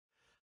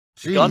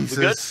We done? We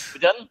good? Jesus. We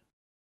done?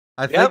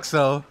 I think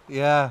so.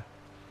 Yeah.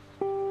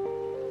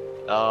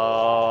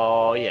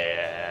 Oh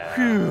yeah.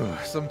 Phew.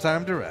 Some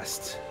time to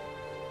rest.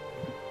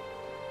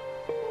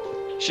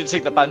 Should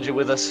take the banjo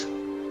with us.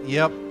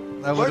 Yep.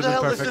 That Where would the have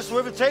hell been does perfect. this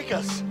river take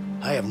us?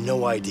 I have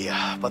no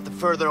idea, but the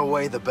further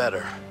away, the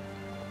better.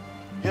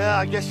 Yeah,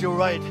 I guess you're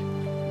right.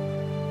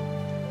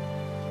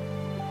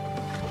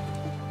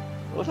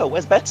 Oh no,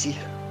 where's Betsy?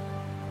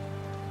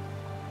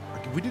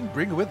 We didn't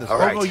bring her with us. All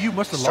right. Oh no, you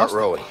must have Start lost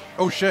rowing. it.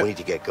 Oh shit. We need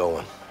to get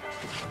going.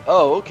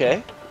 Oh,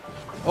 okay.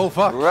 Oh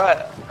fuck. Right.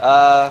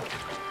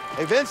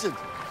 Hey, Vincent.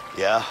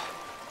 Yeah?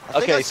 I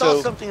think I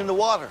saw something in the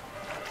water.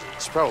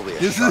 It's probably a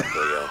This shark, is-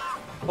 Leo.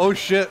 Oh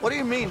shit. What do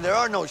you mean? There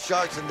are no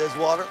sharks in this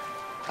water.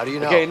 How do you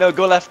know? Okay, no,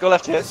 go left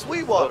here. It's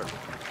sweet water.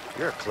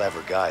 You're a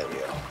clever guy,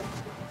 Leo.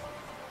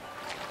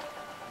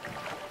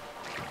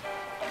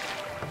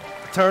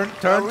 Turn.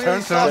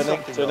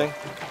 Turning.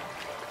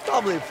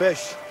 Probably a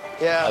fish.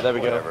 Yeah. There we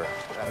Whatever.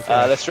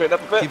 go. Let's straighten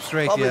up a bit. Keep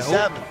straight, Probably yeah.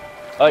 salmon.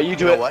 You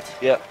do You know it. what?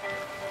 Yeah.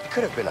 It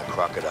could have been a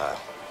crocodile.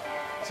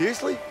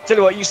 Seriously? Tell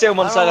you what, you stay on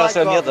one I side, don't I'll like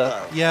stay on the other.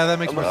 crocodiles. Yeah, that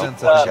makes more Well,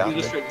 sense watch actually. You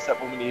just straighten this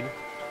up when we need.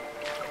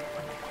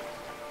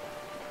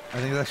 I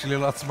think it's actually a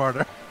lot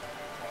smarter.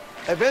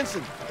 Hey,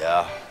 Vincent.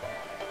 Yeah.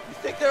 You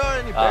think there are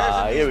any bears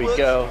in these Here we woods?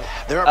 go.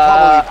 There are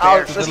probably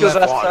Alex, bears let's in go the to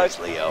that waters,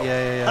 side. Leo.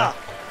 Yeah. Ha!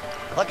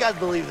 I can't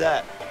believe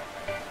that.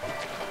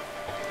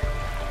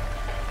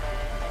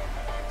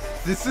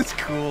 This is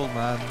cool,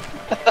 man.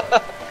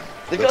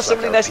 They've got Looks so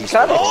like many our nice peace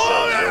mechanics.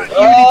 offering You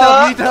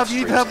zone. need help. You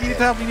need help. You need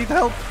help. You need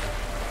help.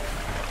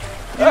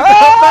 What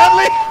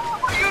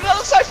are you on the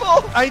other side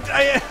for? I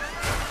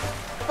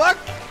fuck!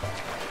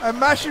 I'm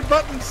mashing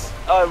buttons.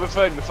 Oh, we're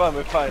fine.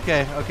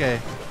 Okay.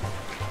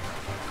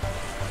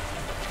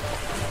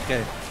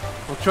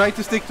 We'll try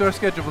to stick to our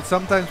schedule, but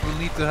sometimes we'll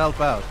need to help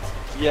out.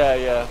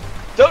 Yeah.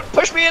 Don't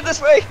push me in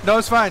this way. No,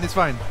 it's fine. It's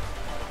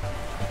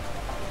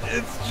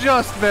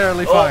just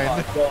barely Oh fine.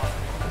 my god.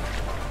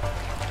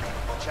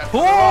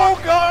 Oh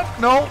god!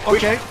 No.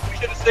 Okay. We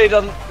should have stayed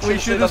on. We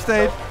should have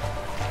stayed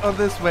on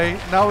this way.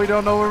 Now we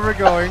don't know where we're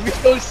going.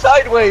 Go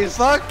sideways.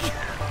 Fuck!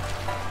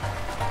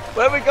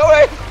 Where are we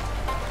going?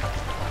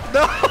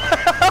 No!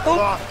 Come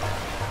on.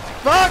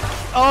 Fuck!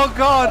 Oh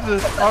god!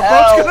 Our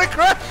boat's gonna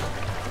crash!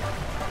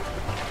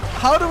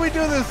 How do we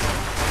do this?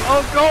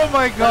 Oh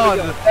my god!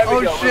 There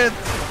we go. Oh shit!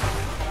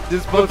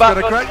 This boat's back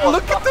gonna on crash. shore.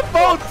 Look at the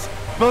boat!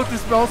 Boat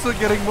is also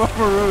getting more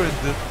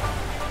ruined.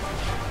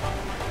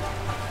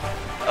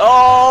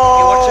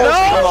 Oh! Hey, watch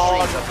out, come there's on.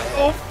 trees up ahead.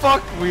 Oh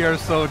fuck! We are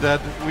so dead.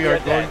 We are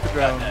going to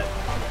drown.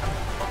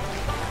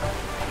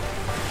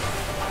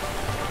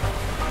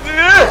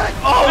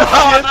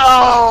 Oh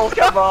no!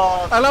 Come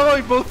on! I love how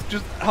we both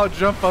just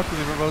jump up to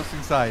the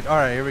opposing side.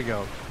 Alright, here we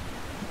go.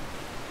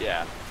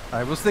 Yeah.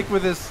 Alright, we'll stick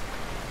with this.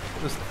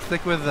 We'll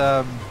stick with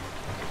I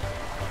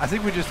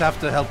think we just have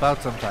to help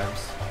out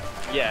sometimes.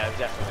 Yeah,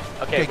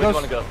 definitely. Okay, where do go, you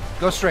want to go?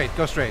 Go straight,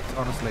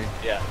 honestly.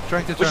 Yeah.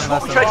 Trying to Which turn is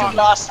what we left tried to and do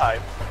last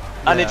time.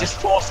 And Yeah. it just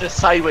forced us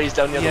sideways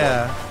down the other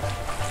Yeah. one.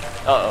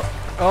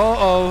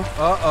 Uh-oh.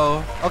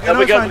 Uh-oh. Okay, There no,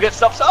 we it's go, fine. we get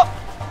stop.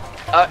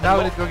 Now no.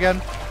 we need to go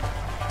again.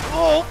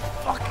 Oh,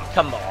 fuck.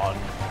 Come on.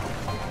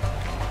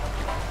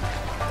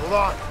 Hold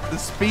on. The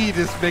speed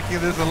is making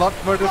this a lot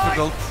more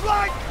difficult.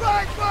 Right.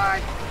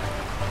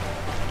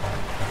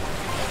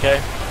 Okay.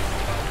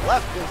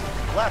 Left,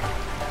 Vincent. Left.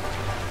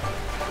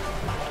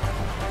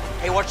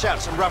 Hey, watch out.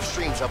 Some rough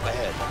streams up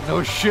ahead.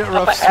 No shit,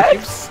 rough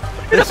ahead? streams.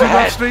 There's some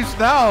rough streams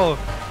now.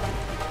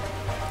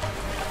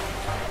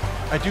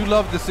 I do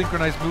love the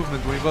synchronized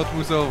movement when we both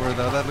move over,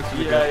 though. That looks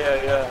really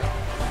good. Yeah.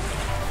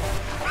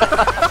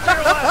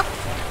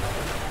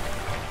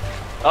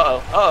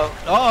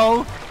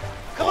 Uh-oh.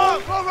 Come on,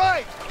 go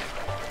right.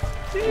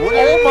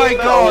 Oh my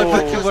god, Oh.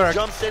 that can Just work.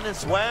 jumped in and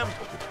swam.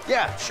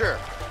 Yeah, sure.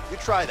 You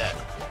try that.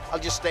 I'll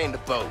just stay in the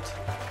boat.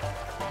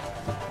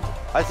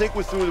 I think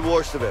we're through the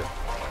worst of it.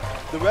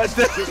 The rest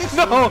is just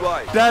No, smooth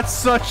ride. that's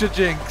such a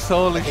jinx.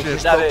 Holy Hey, shit. you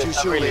That spoke is, too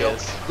that soon, really Leo.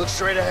 is. Look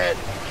straight ahead.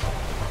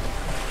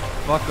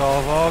 Fuck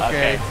off,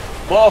 okay.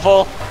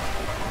 Waterfall.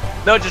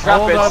 No, just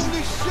Hold rapids. on.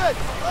 Holy shit!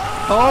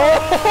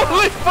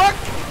 Holy fuck!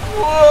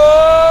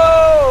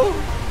 Whoa!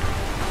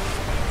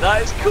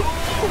 That is cool.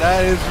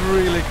 That is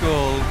really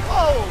cool.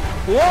 Oh!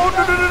 Whoa,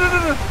 no.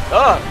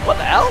 Oh, what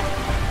the hell?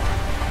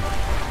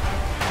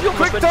 You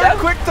almost Quick went down.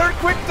 turn.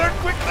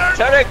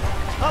 Turning.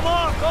 Come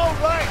on, go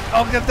right!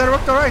 I'll get there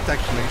up the right,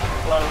 actually.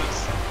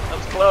 Close. That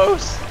was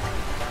close.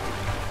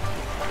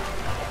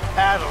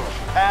 Paddle,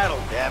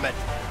 damn it.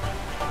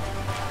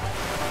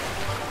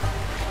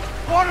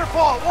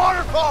 Waterfall!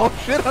 Oh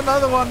shit,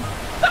 another one.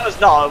 That was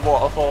not a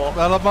waterfall.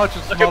 Well, a much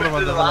Look smaller at me one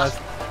to the nonetheless.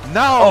 last.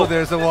 Now Oh.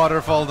 there's a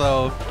waterfall,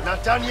 though. We're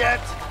not done yet.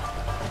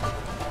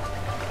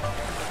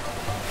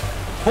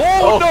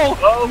 Oh, no!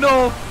 oh.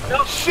 No!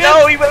 No, Shit!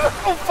 no, he went.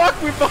 Oh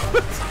fuck, we both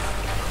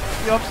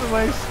the opposite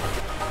ways.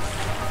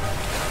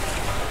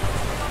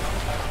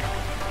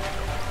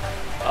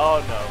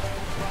 Oh no.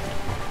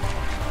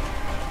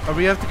 Or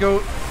we have to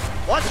go.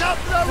 Watch out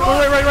for that Oh,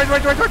 rock!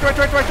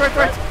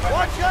 right.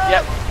 Watch out!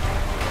 Yep.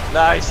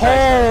 Nice.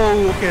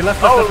 Oh, okay,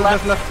 left.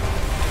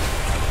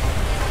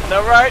 No,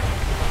 right?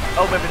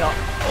 Oh, maybe not.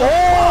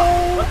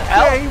 Oh,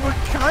 okay, we're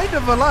kind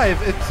of alive.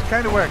 It's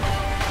kind of worked.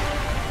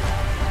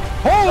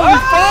 Holy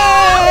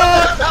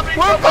fuck!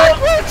 We're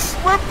backwards!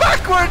 We're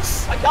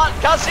backwards! I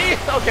can't see.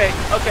 Okay.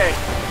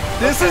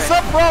 This is a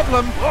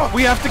problem.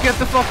 We have to get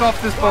the fuck off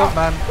this boat,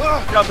 man.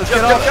 Jump.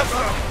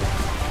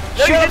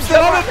 Shit,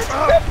 still on it.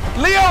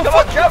 Leo,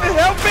 fuck me!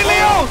 Help me,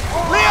 Leo!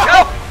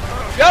 Leo!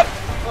 Jump.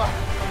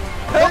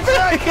 Help me,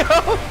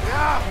 Leo!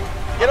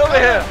 Get over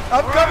here.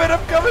 I'm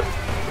coming.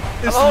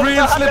 It's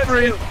real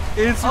slippery.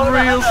 It's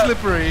real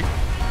slippery.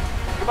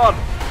 Come on.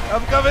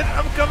 I'm coming.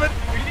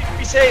 You need to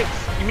be saved.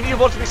 You need to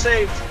want to be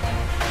saved.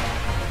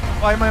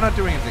 Why am I not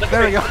doing anything?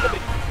 There we go.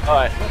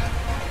 Alright.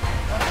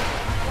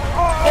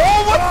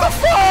 Oh, what the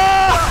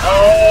fuck?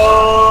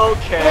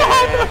 Okay.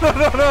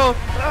 No.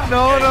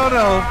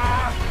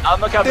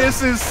 I'm a captain.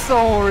 This is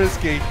so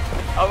risky.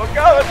 I'm a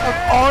captain.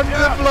 I'm on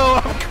the blow.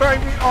 I'm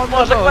climbing on the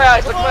Look blow.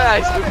 at my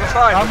eyes. We're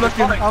fine.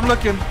 I'm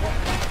looking.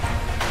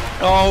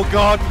 Oh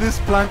god, this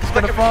plank is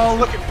gonna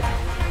fall.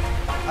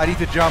 I need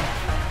to jump.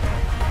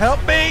 Help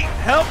me!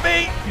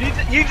 You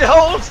need to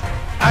hold.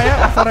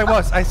 I thought I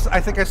was. I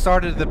think I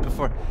started it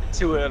before.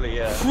 Too early,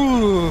 yeah.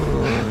 Phew.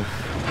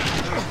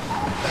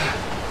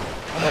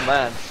 Oh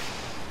man.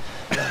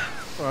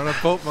 We're on a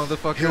boat,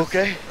 motherfucker. You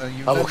okay?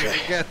 I'm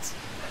okay.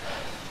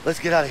 Let's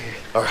get out of here.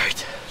 All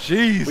right.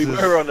 Jesus. We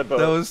were on a boat.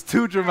 That was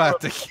too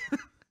dramatic.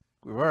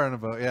 We were on a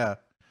boat, yeah.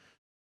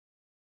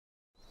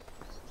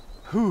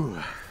 Whew.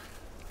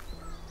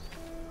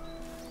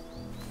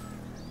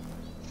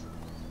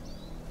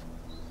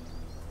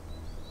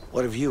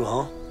 What of you,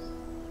 huh?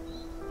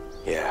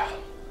 Yeah.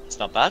 It's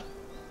not bad.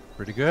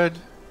 Pretty good.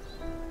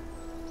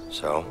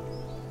 So,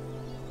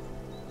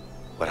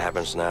 what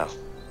happens now?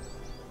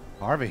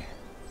 Harvey.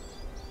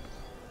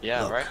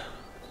 Yeah, Look, right?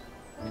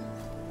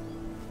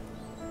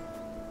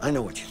 I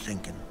know what you're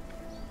thinking.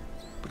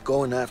 But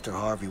going after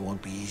Harvey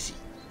won't be easy.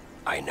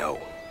 I know,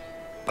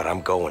 but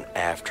I'm going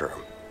after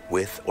him,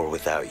 with or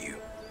without you.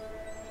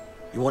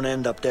 You want to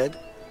end up dead?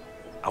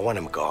 I want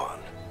him gone.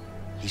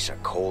 He's a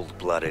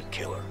cold-blooded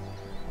killer.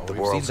 The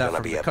we've world's seen that gonna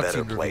from be the a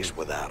better cutscene place review.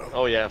 without him.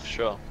 Oh yeah, for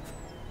sure.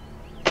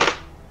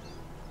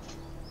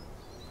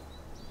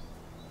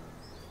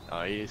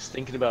 Oh, he's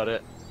thinking about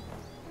it.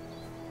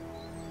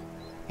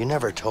 You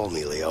never told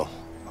me, Leo.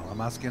 Oh,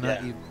 I'm asking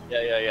that you.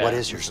 Yeah. What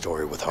is your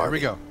story with Harvey?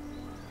 Here we go.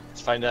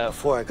 Let's find out.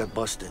 Before I got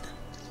busted,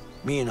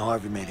 me and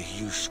Harvey made a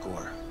huge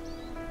score.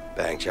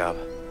 Bank job?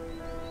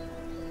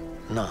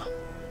 Nah.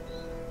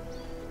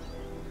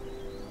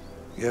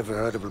 You ever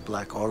heard of a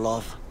Black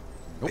Orlov?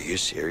 Are you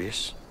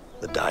serious?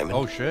 The diamond?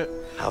 Oh shit.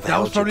 How the That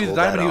hell was did you probably the pull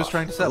diamond that he was off?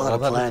 trying to A sell. lot Oh,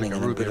 of that looks planning like a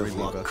and a ruby bit of really,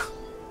 luck. but-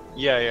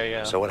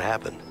 Yeah. So what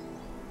happened?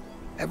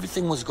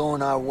 Everything was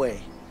going our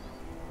way.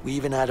 We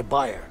even had a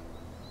buyer.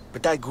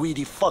 But that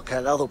greedy fuck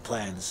had other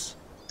plans.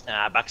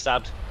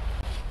 Backstabbed.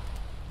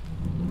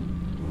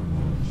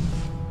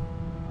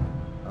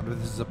 I wonder if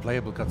this is a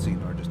playable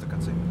cutscene or just a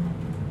cutscene.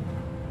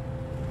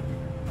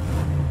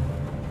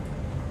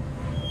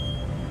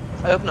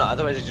 I hope not,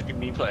 otherwise it'd just be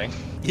me playing.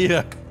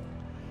 Yeah.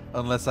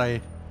 Unless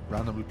I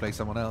randomly play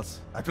someone else.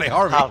 I play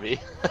Harvey. Harvey.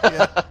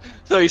 Yeah.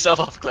 Throw yourself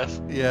off a cliff.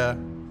 Yeah.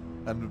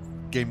 And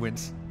game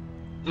wins.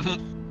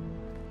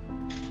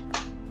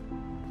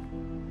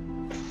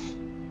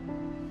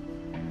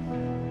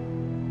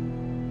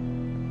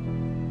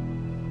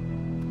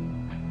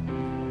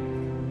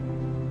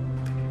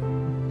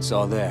 It's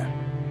all there.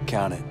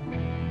 Count it.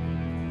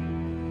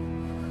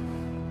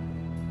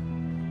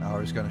 Now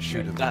we're just gonna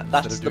shoot him That's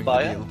instead of the doing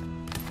buyer? deal.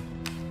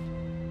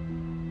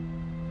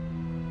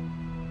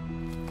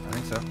 I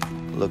think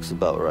so. Looks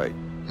about right.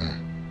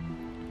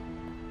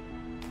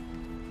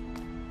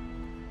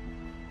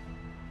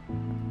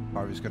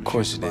 Harvey's gonna Of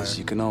course shoot it the is. buyer.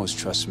 You can always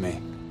trust me.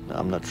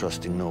 I'm not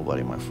trusting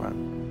nobody, my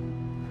friend.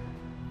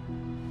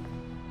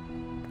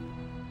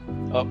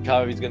 Oh,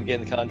 Harvey's gonna get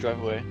in the car and drive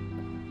away.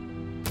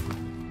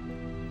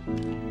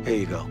 Here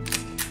you go.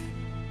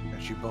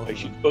 And shoot both I of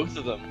shoot them. both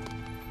of them.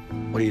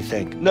 What do you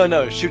think?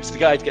 No, shoots the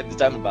guy to get the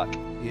diamond back.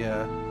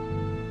 Yeah.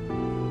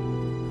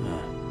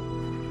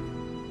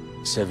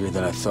 It's heavier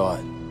than I thought.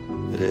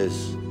 It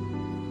is.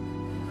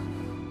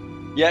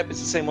 Yep, it's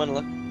the same one,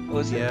 look. Oh,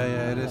 is it?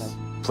 Yeah, it is.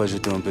 Pleasure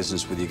doing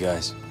business with you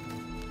guys.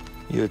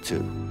 You too.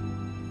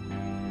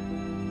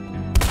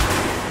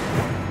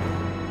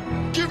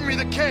 Give me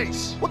the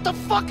case! What the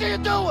fuck are you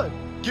doing?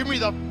 Give me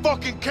the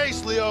fucking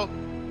case, Leo!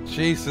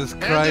 Jesus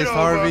it Christ, over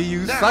Harvey, you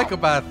now.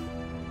 psychopath.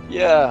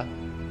 Yeah.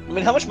 I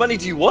mean, how much money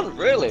do you want,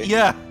 really?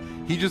 Yeah.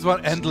 He just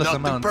wants endless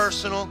Nothing amounts.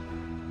 personal.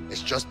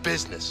 It's just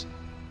business.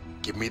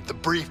 Give me the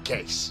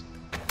briefcase.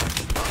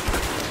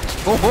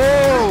 Oh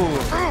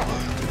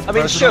ho! I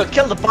mean, sure,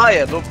 kill the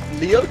buyer, but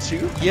Leo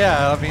too?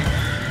 Yeah, I mean.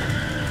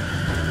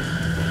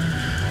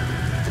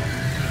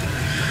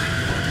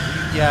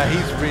 Yeah,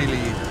 he's really.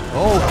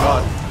 Oh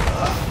god.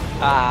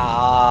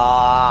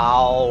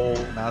 Ow.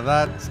 Now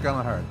that's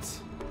gonna hurt.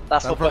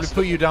 That's That'll what probably busted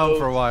put you the down boat.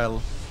 for a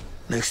while.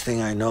 Next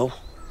thing I know,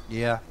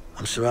 Yeah.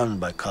 I'm surrounded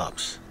by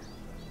cops.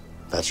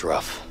 That's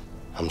rough.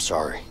 I'm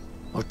sorry.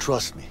 Or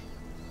trust me,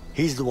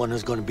 he's the one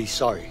who's gonna be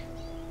sorry.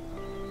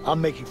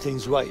 I'm making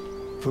things right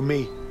for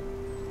me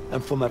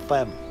and for my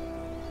family.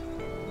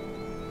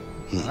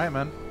 Alright,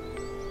 man.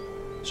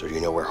 So do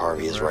you know where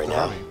Harvey is Where's right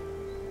now? Harvey?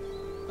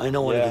 I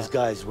know one of Yeah. his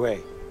guys,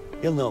 Ray.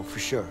 He'll know for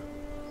sure.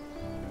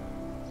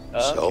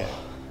 So, Okay.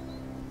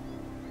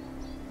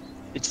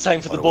 It's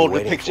time for What the are we board with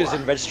waiting pictures for?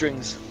 and red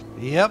strings.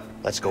 Yep.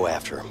 let's go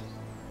after him.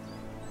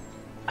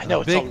 I know,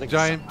 A it's all big linked.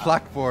 giant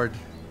blackboard.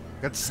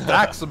 Got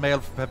stacks of mail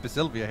from Pepe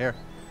Sylvia here.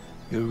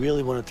 You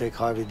really want to take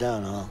Harvey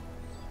down, huh?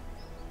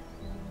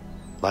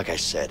 Like I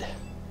said,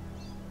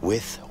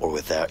 with or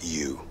without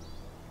you,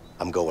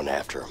 I'm going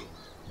after him.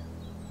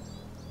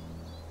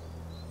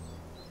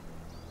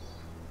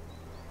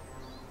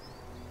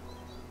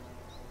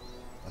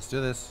 Let's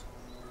do this.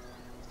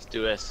 Let's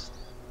do this.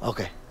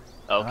 Okay.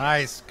 Okay.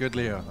 Nice. Good,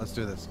 Leo. Let's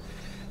do this.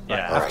 Yeah.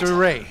 Right, after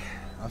Ray.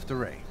 After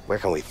Ray. Where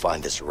can we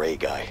find this Ray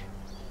guy?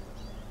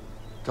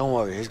 Don't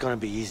worry, he's gonna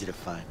be easy to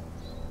find.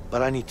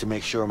 But I need to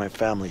make sure my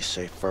family's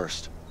safe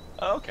first.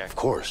 Okay. Of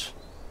course.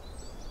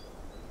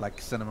 Like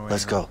send him away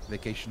Let's on go.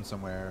 vacation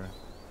somewhere.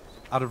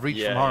 Out of reach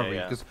Yeah, from yeah, Harvey.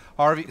 yeah. Because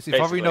Harvey, see, if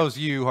Harvey Basically. knows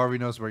you, Harvey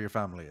knows where your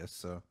family is,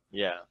 so.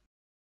 Yeah.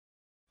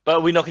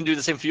 But we're not going to do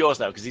the same for yours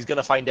now, because he's going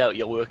to find out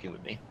you're working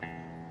with me.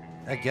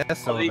 I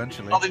guess so,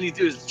 eventually. All they need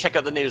to do is check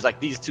out the names,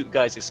 like, these two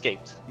guys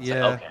escaped. It's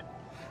Yeah. Like, okay.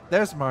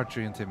 There's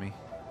Marjorie and Timmy.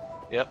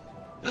 Yep.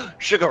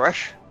 Sugar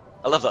Rush.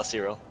 I love that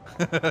cereal.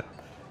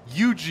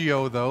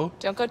 Yu-Gi-Oh, though.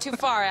 Don't go too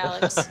far,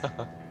 Alex.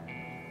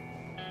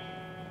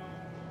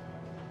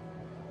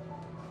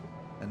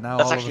 And now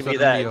That's all of a actually sudden me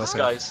there in Leo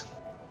disguise.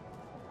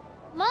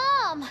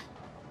 Mom!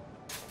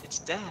 It's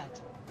Dad.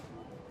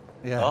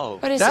 Yeah. Oh.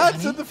 What is That's it,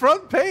 honey? at the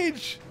front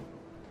page.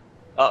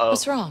 Uh-oh.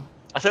 What's wrong?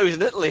 I thought he was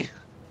in Italy.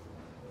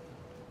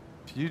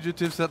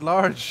 Fugitives at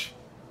large.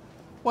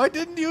 Why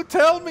didn't you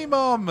tell me,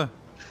 Mom?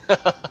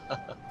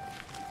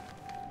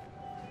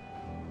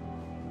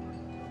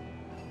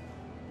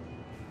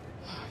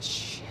 Oh,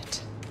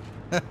 shit.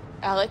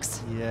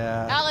 Alex?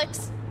 Yeah.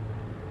 Alex!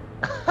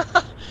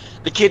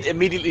 The kid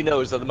immediately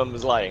knows that the mum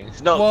was lying.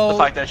 It's not Well- the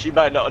fact that she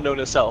might not have known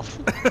herself.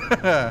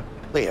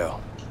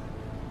 Leo,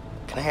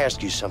 can I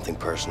ask you something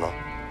personal?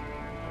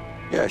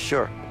 Yeah,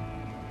 sure.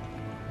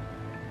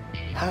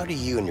 How do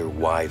you and your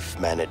wife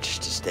manage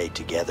to stay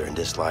together in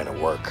this line of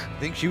work?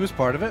 Think she was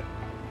part of it?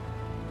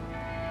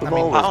 We've I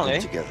mean, always probably.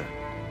 been together.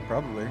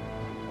 Probably.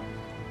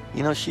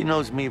 You know, she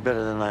knows me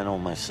better than I know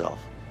myself.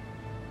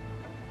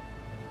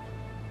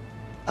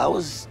 I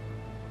was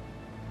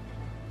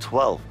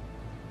 12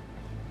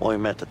 when we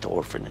met at the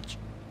orphanage.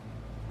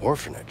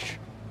 Orphanage?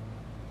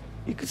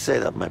 You could say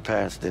that my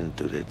parents didn't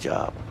do their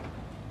job.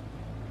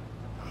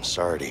 I'm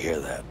sorry to hear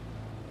that.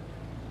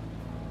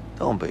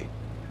 Don't be.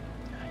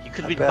 You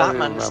could I be barely Batman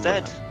remember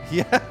instead. that.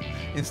 Yeah.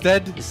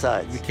 Instead,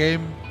 Besides,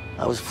 became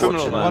I was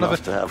Criminal fortunate man. one of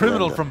enough to a have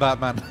criminal Linda. from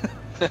Batman.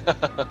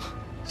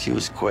 She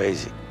was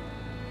crazy.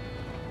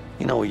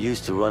 You know, we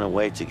used to run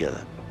away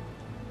together.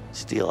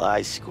 Steal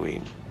ice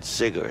cream,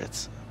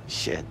 cigarettes,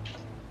 shit.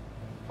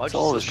 Why'd It's you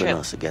always say been shit?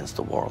 us against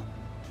the world.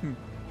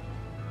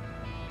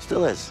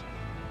 Still is.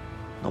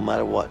 No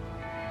matter what.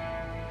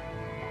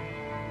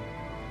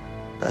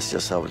 That's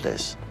just how it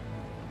is.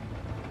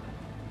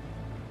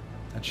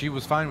 And she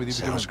was fine with you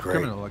becoming Sounds a great.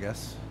 criminal, I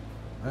guess.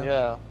 Well,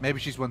 Yeah. Maybe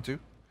she's one too.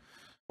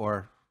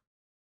 Or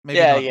maybe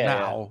Yeah, not yeah,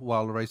 now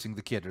while raising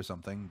the kid or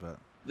something, but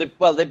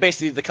They're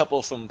basically the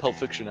couple from Pulp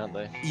Fiction, aren't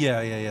they?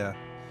 yeah, yeah, yeah.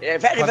 Yeah,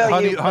 very, Hon- very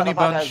honey- you honey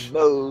motherfuckers bunch.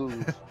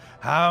 move.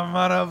 I'm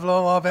gonna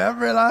blow up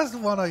every last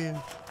one of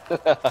you.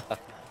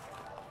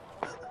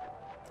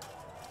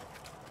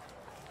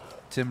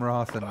 Tim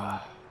Roth and I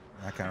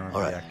can't remember All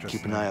the right, actress.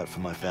 keep an eye out for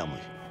my family.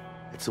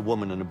 It's a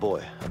woman and a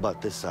boy,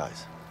 about this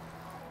size.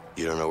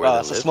 You don't know where Wow, they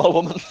that's a live? small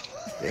woman.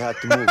 They had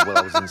to move while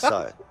I was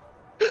inside.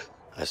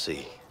 I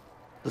see.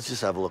 Let's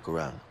just have a look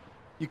around.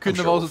 You couldn't I'm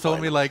have sure also we'll told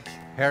find me them. like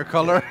hair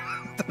color.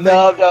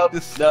 No, no,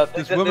 This- no.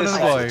 this th- woman there's,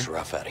 and a boy. It's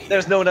rough out here.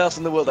 there's no one else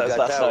in the world You that's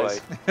got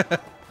that that size.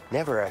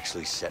 Never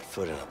actually set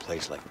foot in a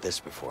place like this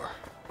before.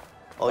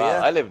 Oh, Wow,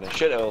 yeah? I live in a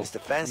shithole. Mr.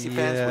 Fancy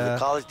Pants with Yeah. a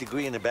college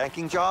degree and a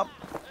banking job?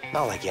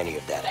 Not like any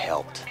of that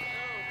helped.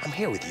 I'm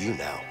here with you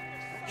now.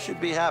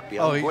 Should be happy.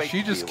 Oh, I'm great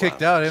she to just be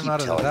kicked around. out him Keep out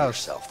of telling the house.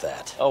 yourself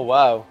that. Oh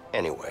wow.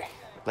 Anyway,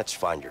 let's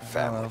find your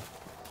family.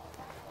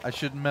 I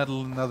shouldn't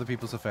meddle in other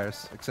people's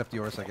affairs, except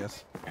yours, I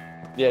guess.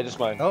 Yeah, just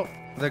mine. Oh,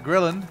 they're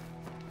grilling.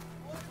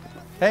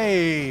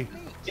 Hey,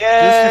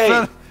 Yay! just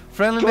your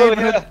friendly Come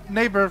over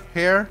neighbor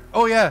here.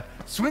 Oh yeah,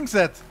 swing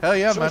set. Hell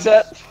yeah, Swing man.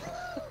 set.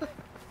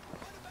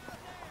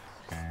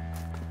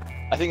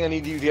 I think I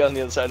need you to get on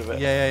the other side of it.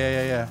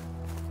 Yeah.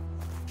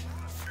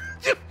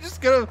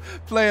 Just gonna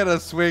play at a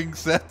swing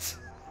set.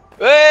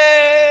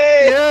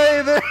 Hey!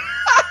 Yay! There.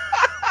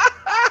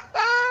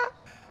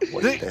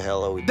 What They- the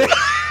hell are we doing? You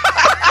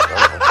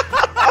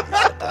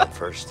sat down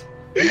first.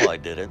 No, I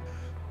didn't.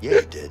 Yeah,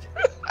 you did.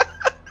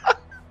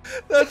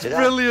 That's Did I?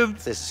 brilliant.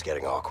 This is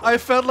getting awkward. I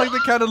felt like they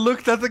kind of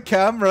looked at the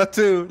camera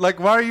too. Like,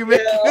 why are you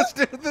making Yeah. us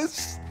do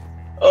this?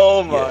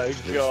 Oh my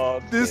Yeah,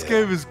 god. This Yeah.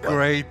 game is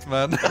great,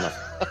 man.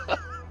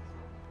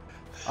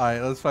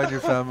 Alright, let's find your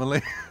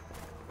family.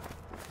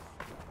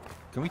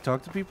 Can we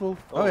talk to people?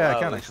 Oh yeah, I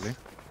can Alex. actually.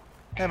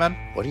 Hey man.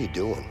 What are you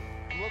doing?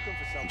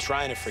 I'm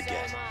trying to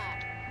forget.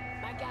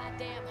 My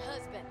goddamn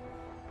husband.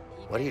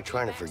 He What are you better be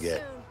trying to back forget?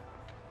 soon.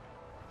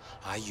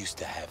 I used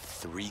to have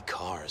 3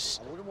 cars,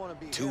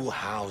 2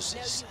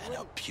 houses, and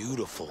a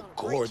beautiful,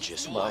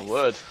 gorgeous My wife.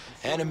 word.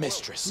 And a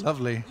mistress.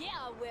 Lovely. Yeah,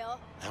 I will.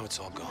 Now it's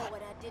all You know gone.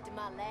 what I did to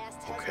my last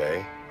husband?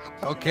 Okay.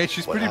 Okay,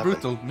 she's What pretty happened?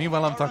 brutal.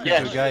 Meanwhile, I'm talking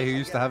Yeah. to a guy who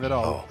used to have it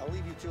all. Oh, I'll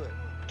leave you to it.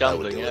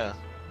 Gambling, do it. yeah.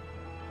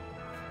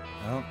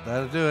 Oh,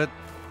 that'll do it.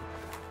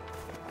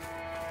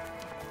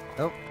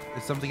 Oh,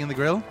 is something in the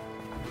grill?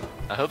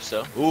 I hope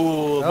so.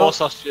 Ooh, more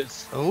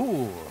sausages.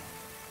 Oh.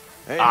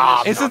 Hey,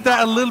 Ah, mister, Isn't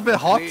that a little bit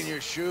hot? clean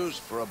your shoes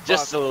for a buck.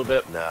 Just a little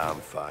bit. Nah,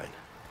 I'm fine.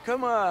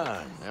 Come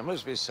on, there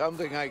must be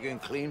something I can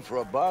clean for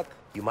a buck.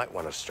 You might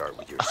want to start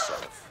with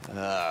yourself.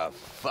 Ah,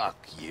 fuck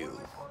you.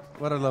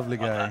 What a lovely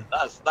guy.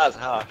 That's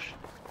harsh.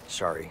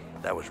 Sorry,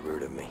 that was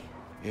rude of me.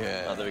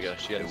 Yeah. Oh, there we go.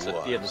 She it understood.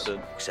 was. He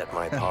understood. Accept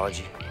my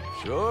apology.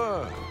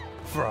 Sure.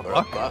 For a For a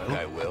buck. buck,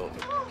 I will.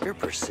 You're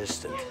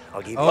persistent.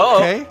 I'll give you.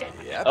 Okay.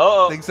 Yep.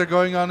 Oh, Things are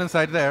going on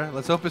inside there.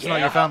 Let's hope it's not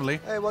your family.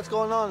 Hey, what's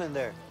going on in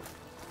there?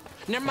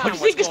 Never what do you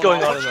think is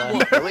going on in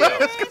there?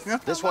 Leo,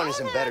 this one is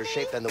in better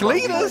shape than the one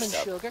we Cletus! messed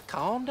up. Sugar,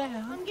 calm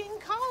down. I'm getting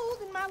cold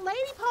in my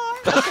lady part.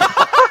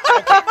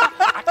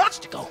 I got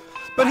to go.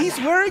 But he's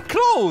wearing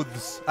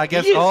clothes. I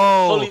guess. He is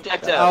Oh. fully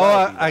decked out.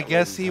 Oh, I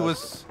guess he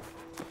was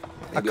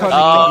a cunning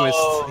Oh,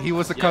 linguist. He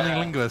was a cunning yeah.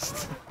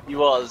 linguist. He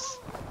was.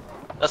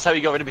 That's how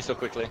he got rid of me so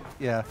quickly.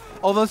 Yeah.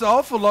 Oh, there's an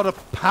awful lot of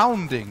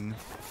pounding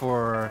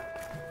for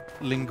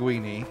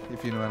linguini,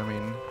 if you know what I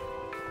mean.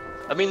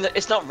 I mean,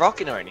 it's not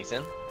rocking or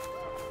anything.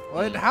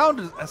 Well,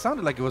 it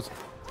sounded like it was.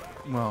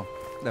 Well,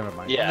 never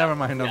mind. Yeah. Never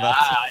mind on Yeah, that.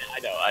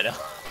 I know.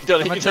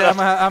 Don't I'm need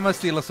gonna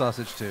steal a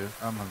sausage too.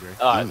 I'm hungry.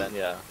 Alright then,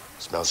 yeah.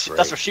 Smells great.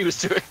 That's what she was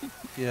doing.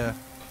 Yeah.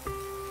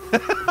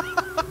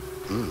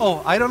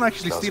 Oh, I don't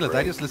actually Smells steal it. I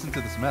great. just listen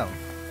to the smell.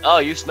 Oh,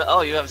 you smell.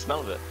 Oh, you have a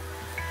smell of it.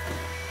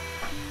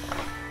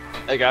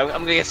 Okay, I'm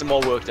gonna get some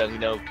more work done. You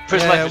know,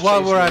 prison life Yeah, has while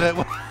changed we're me.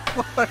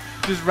 at it,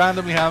 just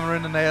randomly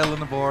hammering a nail on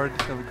the board.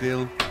 No big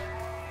deal.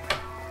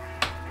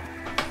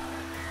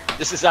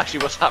 This is actually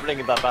what's happening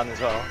in that band as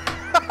well.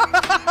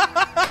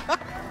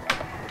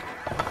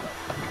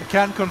 I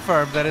can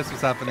confirm that is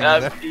what's happening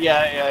there.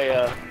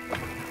 Yeah.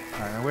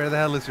 Alright, now where the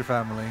hell is your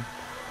family?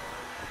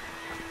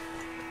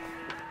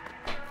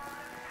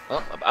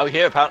 Oh, out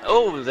here, apparently.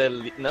 Oh, they're no.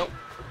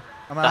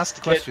 I'm gonna That's ask a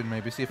the kid. question,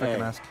 maybe, see if I can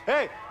Hey. ask.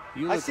 Hey,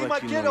 You I look see like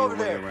my you kid know over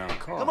your way there. around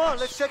cars. Come on,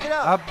 let's check it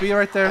out. I'll be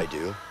right there. I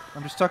do.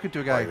 I'm just talking to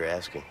a While guy. you're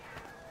asking.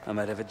 I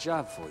might have a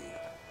job for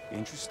you.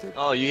 Interested?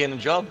 Oh, you getting a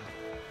job?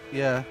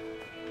 Yeah.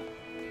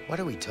 What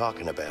are we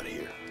talking about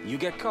here? You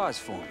get cars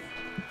for me.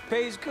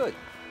 Pays good,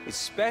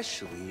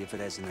 especially if it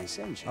has a nice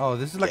engine. Oh,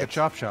 this is like a Yep.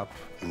 chop shop.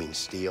 You mean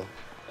steel?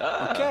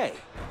 Ah. Okay,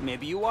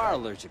 maybe you are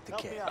allergic to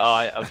cash.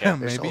 Oh, okay. There's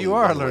Maybe only you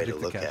are one way allergic to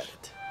to look cash. at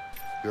it.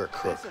 You're a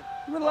crook.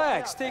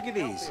 Relax, take it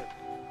easy.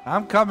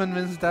 I'm coming,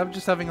 Vincent. I'm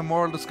just having a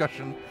moral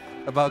discussion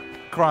about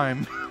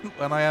crime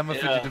when I am a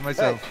Yeah. fugitive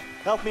myself.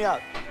 Help me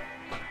out.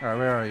 Alright,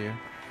 where are you?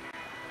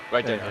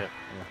 Right There down you here.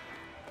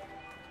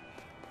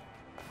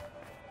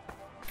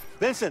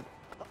 Vincent.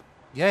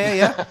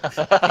 Yeah.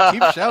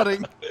 Keep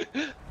shouting.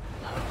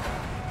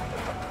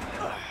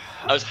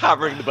 I was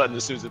hammering the button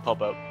as soon as it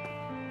popped up.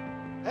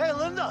 Hey,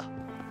 Linda.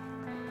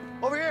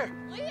 Over here.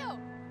 Leo!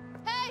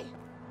 Hey!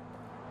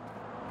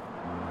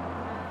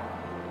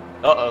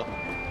 Uh-oh.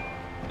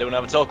 They want to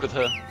have a talk with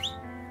her.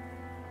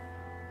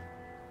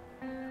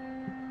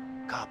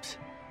 Cops.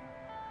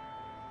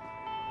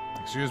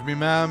 Excuse me,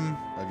 ma'am.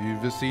 Have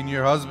you seen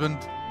your husband?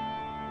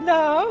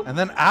 No. And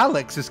then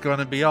Alex is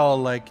gonna be all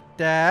like,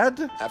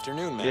 Dad?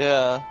 Afternoon, man.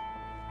 Yeah.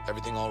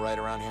 Everything all right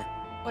around here?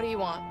 What do you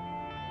want?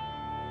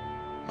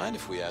 Mind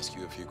if we ask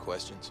you a few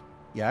questions?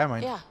 Yeah, I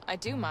mind. Yeah, I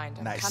do mind.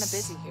 I'm Nice. kind of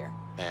busy here.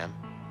 Ma'am,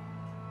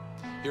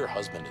 your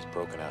husband is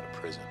broken out of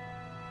prison.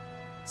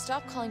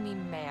 Stop calling me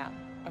ma'am,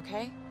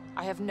 okay?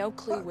 I have no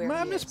clue where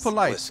Ma'am he is is.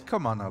 polite. Listen,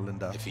 Come on now,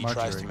 Linda. If he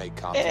Marjorie. tries to make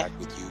contact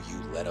with you,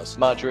 you let us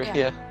know. Marjorie, Yeah.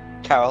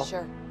 yeah. Carol.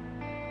 Sure.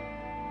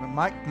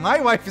 My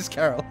wife is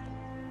Carol.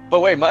 But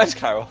wait, mine's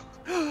Carol.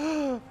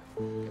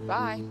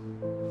 Goodbye.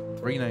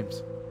 3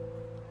 names.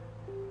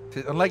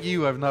 Unlike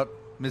you, I've not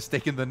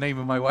mistaken the name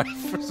of my wife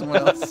for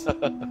someone else.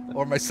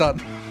 Or my son.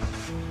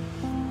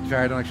 Fair,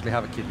 I don't actually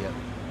have a kid yet.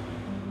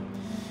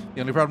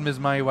 The only problem is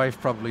my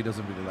wife probably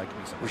doesn't really like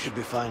me so We much. should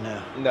be fine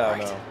now. No,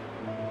 no.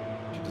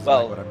 She doesn't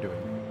well- like what I'm doing.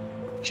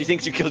 She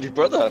thinks you killed your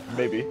brother,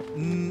 maybe.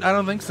 I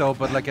don't think so,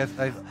 but like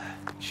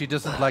she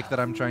doesn't like that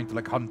I'm trying to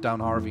like hunt down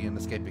Harvey and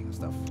escaping and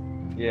stuff.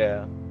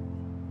 Yeah.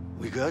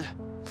 We good?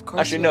 Of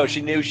course. Actually, no,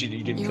 she knew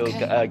you didn't You kill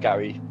okay?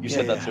 Gary. You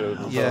said Yeah, that to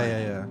her.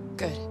 Yeah.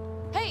 Good.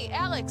 Hey,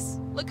 Alex!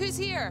 Look who's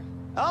here!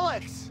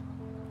 Alex.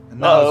 And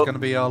now Uh-oh. it's gonna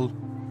be all.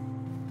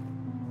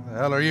 The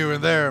hell are you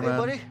in there, Hey, man?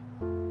 buddy.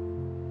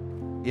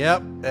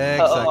 Yep,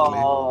 exactly.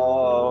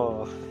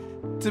 Oh.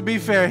 To be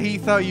fair, he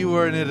thought you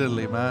were in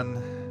Italy,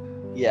 man.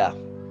 Yeah.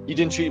 You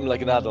didn't treat him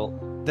like an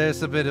adult.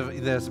 There's a bit of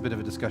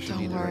a discussion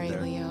Don't needed worry, right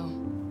there. Leo.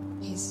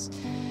 He's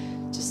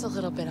just a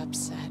little bit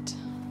upset.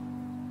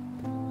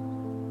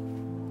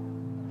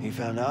 He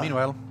found out?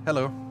 Meanwhile,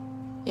 hello.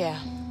 Yeah,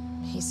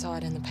 he saw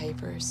it in the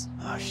papers.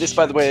 Oh, This,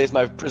 by the way, is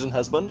my prison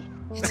husband.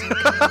 It's okay,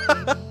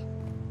 baby.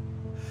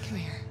 Come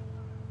here.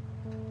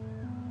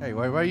 Hey,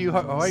 why are you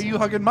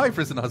hugging my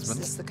prison Is husband?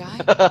 this the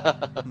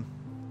guy?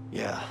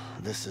 Yeah,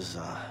 this is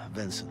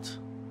Vincent.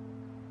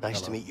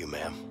 Nice to meet you,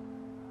 ma'am.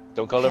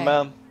 Don't call her Hey.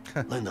 ma'am.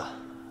 Linda,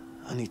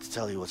 I need to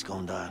tell you what's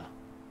going down.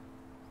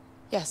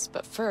 Yes,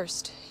 but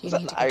first, you Was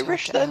that need to go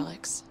Irish, talk to then?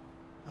 Alex.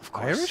 Of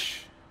course.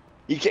 Irish?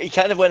 He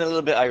kind of went a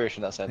little bit Irish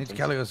in that I sentence. need to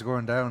tell you what's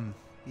going down.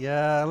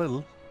 Yeah, a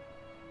little.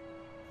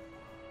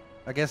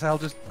 I guess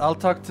I'll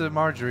talk to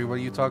Marjorie while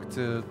you talk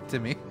to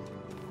Timmy.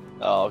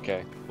 Oh,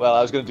 okay. Well,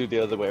 I was going to do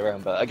the other way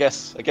around, but I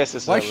guess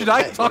this. Why should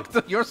I talk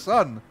to your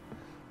son?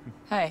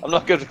 Hey, I'm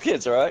not good with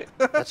kids, all right?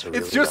 That's a really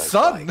It's your nice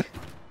son. bike.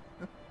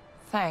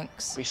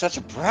 thanks. He's such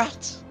a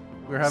brat.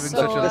 We're having So,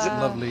 such a uh,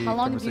 lovely how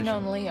long have you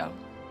conversation. known Leo?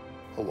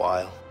 A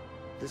while.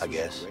 This I was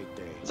guess. a great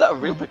day. Is that a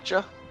real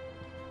picture?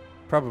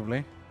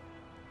 Probably.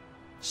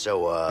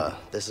 So,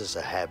 this is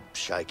a Hab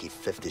Shikey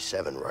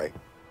 57, right?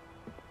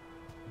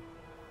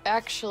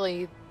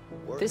 Actually,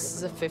 this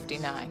is a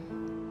 59.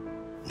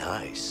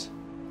 Nice.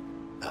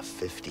 A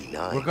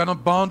 59. We're gonna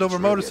bond over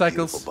It's really a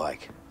motorcycles. beautiful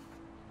bike.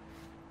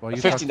 While A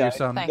you talk to your 59.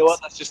 son. Thanks. You know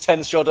what? That's just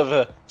 10 short of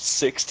a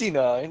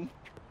 69.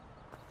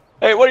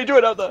 Hey, what are you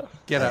doing out there?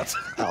 Get out.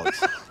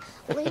 Alex.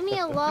 Leave me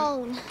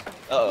alone.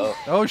 Uh-oh.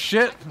 Oh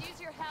shit!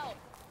 Use your help.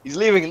 He's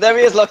leaving. There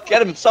he is. Look,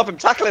 get him. Stop him.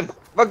 Tackle him.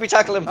 Rugby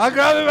tackle him. I'll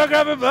grab him! I'll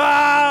grab him!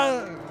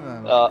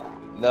 Ah!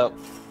 No.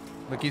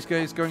 Look, he's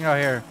going out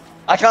here.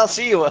 I can't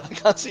see you. I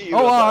can't see you.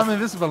 Oh, wow, I'm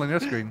invisible on your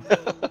screen.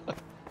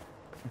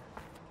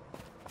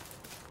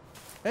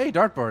 Hey,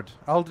 dartboard.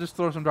 I'll just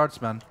throw some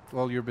darts, man,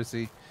 while you're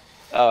busy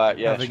Alright,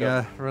 yeah, having sure.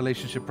 a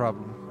relationship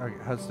problem. Okay,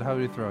 how do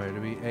we throw here?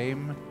 Do we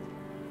aim?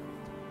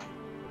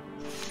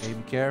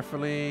 Aim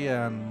carefully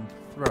and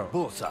throw.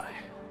 Bullseye.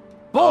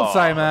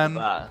 Bullseye, Oh, man!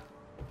 that.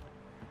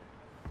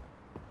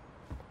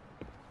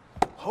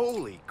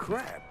 Holy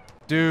crap.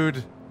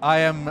 Dude, I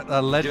am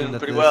a legend Doing at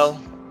pretty this. well.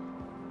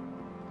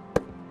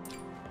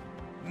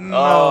 No,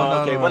 Oh,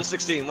 no, okay, no.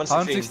 116,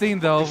 116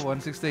 though,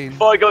 116.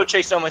 Before I go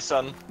chase down my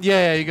son,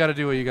 Yeah, you gotta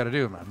do what you gotta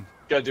do, man.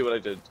 gotta do what I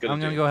did. I'm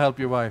gonna go help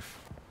your wife.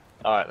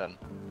 Alright then.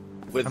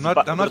 With I'm the not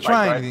with trying the bike,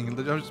 right?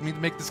 anything. I just need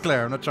to make this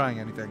clear. I'm not trying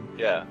anything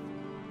Yeah.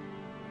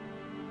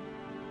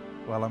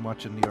 while I'm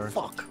watching your...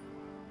 Fuck.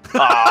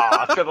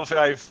 Ah,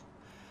 555.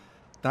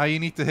 Now you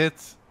need to hit.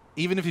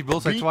 Even if you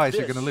bullseye Beat twice,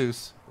 you're this. gonna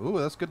lose. Ooh,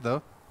 that's good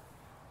though.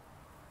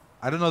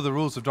 I don't know the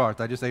rules of dart.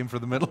 I just aim for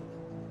the middle.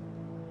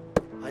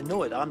 I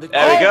know it. I'm the.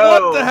 There we Oh,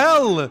 go. what the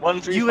hell?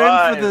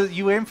 135.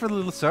 You aim for the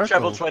little circle.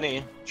 Treble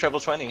 20. Treble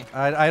 20.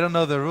 I don't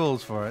know the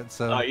rules for it,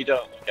 so Oh, you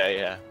don't? Okay,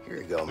 yeah. Here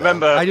you go, man.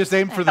 Remember, I just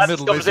aim for the had this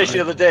middle. conversation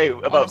the Basically. other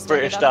day about start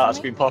British it up darts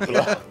for being me?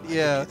 popular.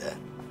 Yeah.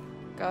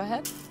 Go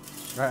ahead.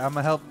 Right, I'm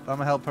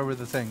gonna help her with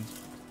the thing.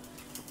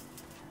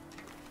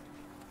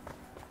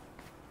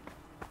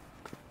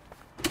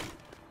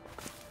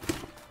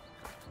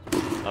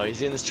 Oh,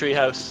 he's in this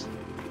treehouse.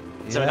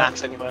 He's an Yeah.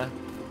 axe anywhere.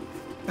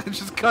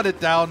 Just cut it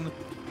down.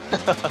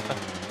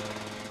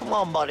 Come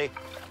on, buddy.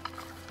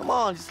 Come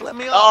on, just let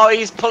me up. Oh,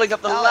 he's pulling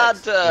up the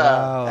Alex. ladder.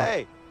 Wow.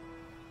 Hey,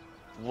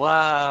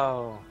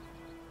 Wow.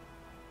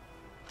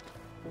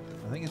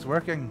 I think it's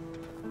working.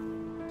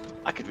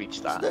 I could reach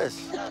what's that.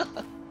 this?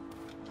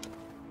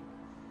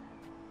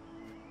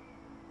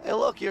 Hey,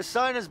 look, your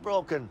sign is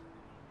broken.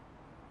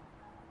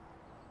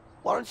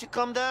 Why don't you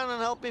come down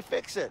and help me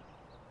fix it?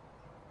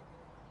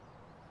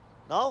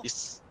 No? Your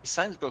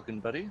sign's broken,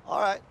 buddy. All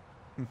right.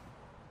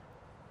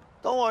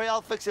 Don't worry,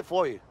 I'll fix it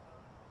for you.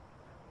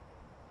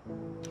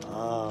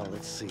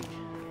 Let's see.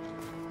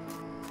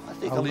 I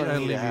think I'll I'm gonna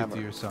leave need a you hammer.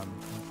 to your son.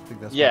 I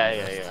think that's Yeah,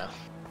 probably yeah, best.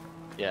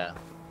 yeah. Yeah.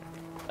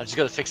 I just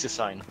gotta fix his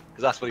sign,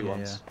 because that's what he Yeah,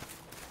 wants.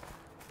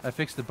 I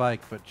fixed the bike,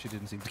 but she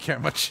didn't seem to care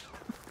much.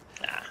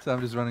 Nah. So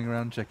I'm just running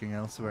around checking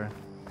elsewhere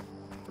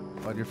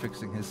while you're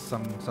fixing his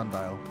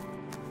sundial.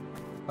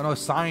 Oh no,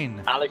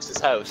 sign.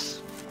 Alex's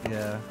house.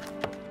 Yeah.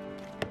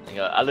 You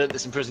know, I learned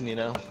this in prison, you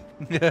know.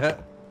 Yeah.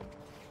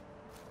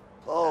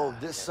 Oh,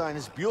 this sign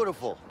is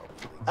beautiful.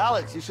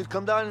 Alex, you should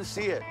come down and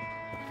see it.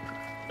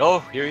 Oh,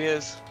 here he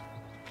is.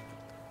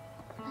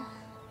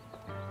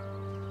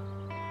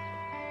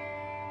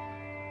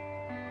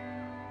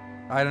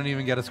 I don't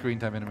even get a screen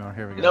time anymore.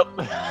 Here we go.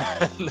 Nope.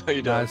 No,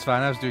 you No, don't. it's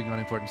fine. I was doing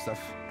unimportant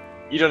stuff.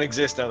 You don't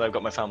exist now that I've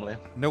got my family.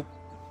 Nope.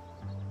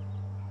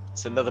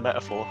 It's another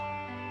metaphor.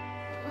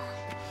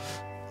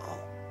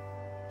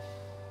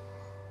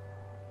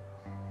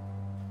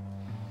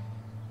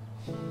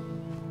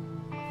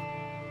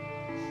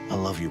 I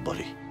love you,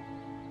 buddy.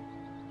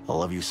 I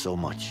love you so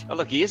much. Oh,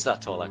 look, he is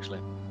that tall, actually.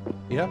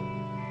 Yeah.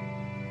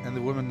 And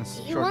the woman is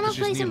You short wanna 'cause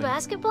she's play some kneeling.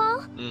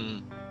 basketball?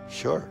 Mm.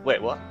 Sure.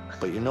 Wait, what?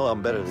 But you know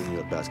I'm better than you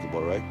at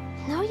basketball, right?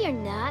 No, you're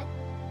not.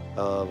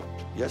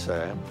 Yes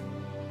I am.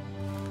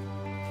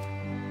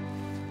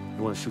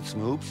 You wanna shoot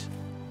some hoops?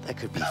 That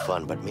could be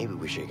fun, but maybe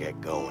we should get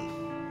going.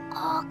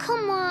 Oh,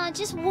 come on.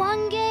 Just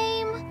one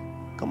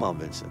game? Come on,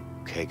 Vincent.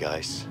 Okay,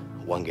 guys.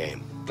 One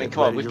game. mean,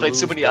 come on, we've played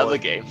so many other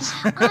games.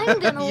 I'm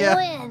gonna Yeah.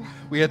 win.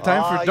 We had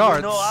time for You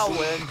darts know I'll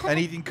win. and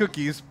eating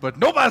cookies, but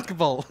no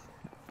basketball.